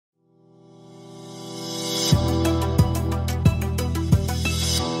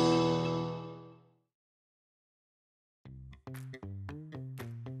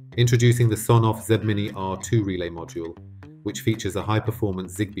Introducing the SONOFF ZBMINIR2 relay module, which features a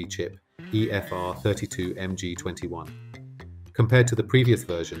high-performance Zigbee chip, EFR32MG21. Compared to the previous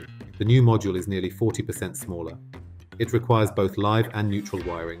version, the new module is nearly 40% smaller. It requires both live and neutral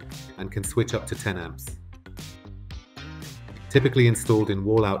wiring and can switch up to 10 amps. Typically installed in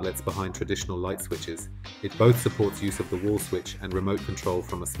wall outlets behind traditional light switches, it both supports use of the wall switch and remote control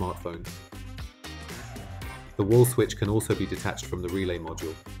from a smartphone. The wall switch can also be detached from the relay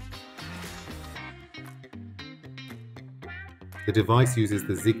module. The device uses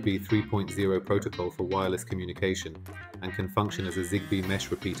the Zigbee 3.0 protocol for wireless communication and can function as a Zigbee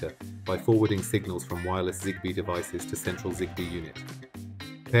mesh repeater by forwarding signals from wireless Zigbee devices to central Zigbee unit.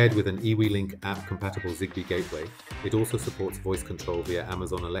 Paired with an eWeLink app-compatible Zigbee gateway, it also supports voice control via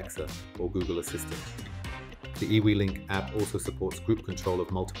Amazon Alexa or Google Assistant. The eWeLink app also supports group control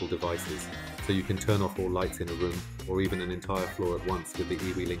of multiple devices, so you can turn off all lights in a room or even an entire floor at once with the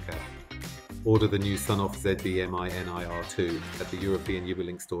eWeLink app. Order the new SONOFF ZBMINIR2 at the European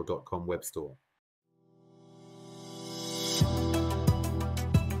eWeLinkstore.com web store.